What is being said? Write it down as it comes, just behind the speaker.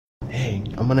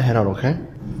I'm gonna head out, okay?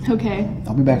 Okay.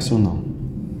 I'll be back soon, though.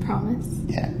 Promise?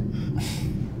 Yeah.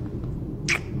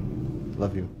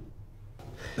 Love you.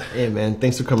 Hey, man,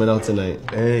 thanks for coming out tonight.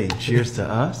 Hey, cheers to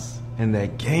us and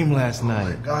that game last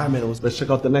night. God, man, let's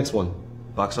check out the next one.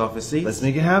 Box office seats? Let's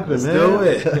make it happen, Let's man. do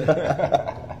it.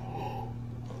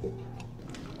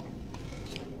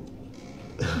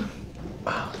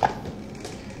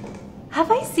 Have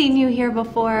I seen you here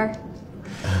before?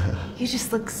 You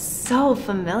just look so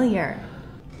familiar.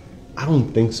 I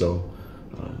don't think so,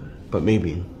 but maybe.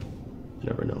 You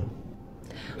never know.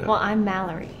 Well, I'm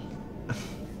Mallory.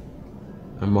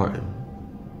 I'm Martin.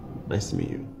 Nice to meet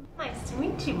you. Nice to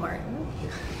meet you, Martin.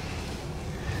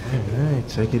 Hey,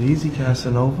 take it easy,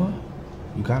 Casanova.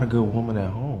 You got a good woman at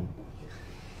home.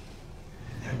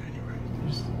 Yeah, man, you're right.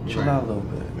 Just chill out a little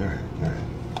bit. All right.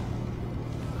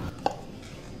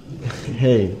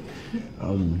 Hey,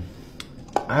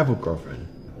 I have a girlfriend.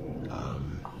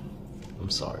 I'm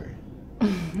sorry.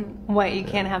 What, you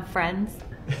can't have friends?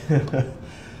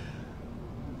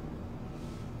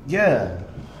 Yeah,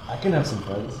 I can have some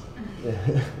friends.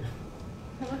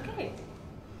 Okay.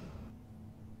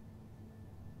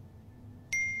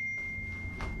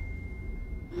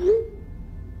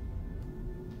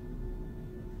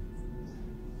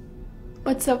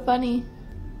 What's so funny?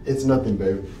 It's nothing,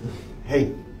 babe.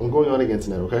 Hey, I'm going out again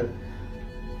tonight, okay?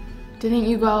 Didn't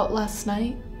you go out last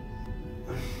night?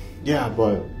 Yeah,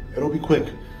 but it'll be quick.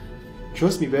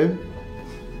 Trust me, babe.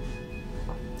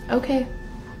 Okay.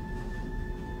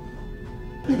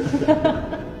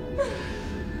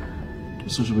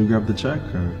 So should we grab the check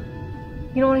or?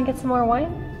 You don't want to get some more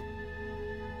wine?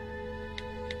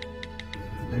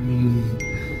 I mean,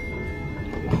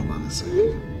 hold on a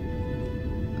second.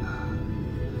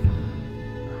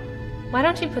 Why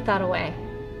don't you put that away?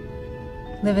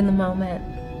 Live in the moment.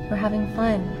 We're having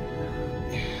fun.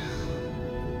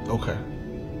 Okay.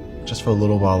 Just for a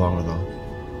little while longer, though.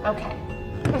 Okay.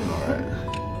 All right.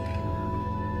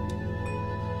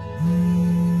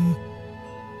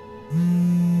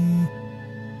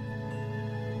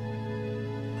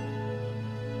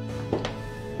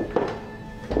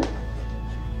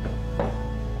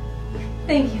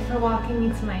 Thank you for walking me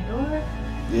to my door.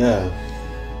 Yeah,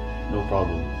 no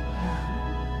problem.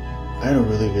 I had a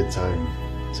really good time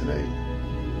tonight.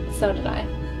 So did I.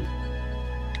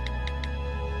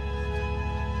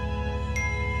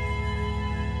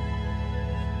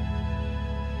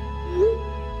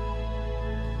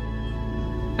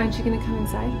 Aren't you gonna come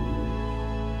inside?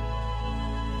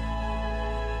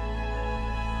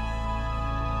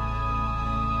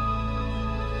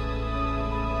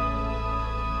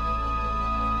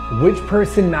 Which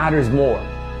person matters more?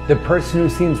 The person who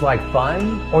seems like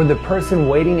fun, or the person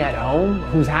waiting at home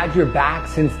who's had your back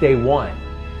since day one?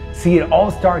 See, it all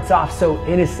starts off so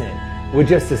innocent, with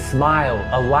just a smile,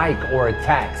 a like, or a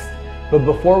text. But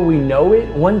before we know it,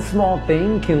 one small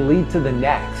thing can lead to the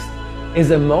next.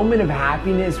 Is a moment of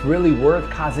happiness really worth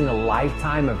causing a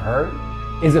lifetime of hurt?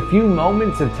 Is a few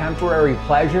moments of temporary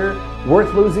pleasure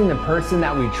worth losing the person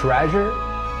that we treasure?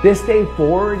 This day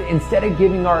forward, instead of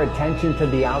giving our attention to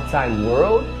the outside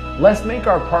world, let's make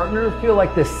our partner feel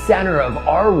like the center of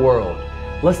our world.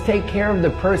 Let's take care of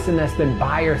the person that's been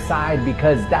by our side,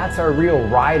 because that's our real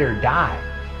ride or die.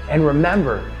 And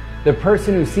remember, the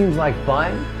person who seems like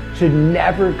fun should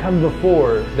never come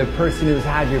before the person who's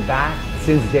had your back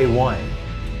since day one.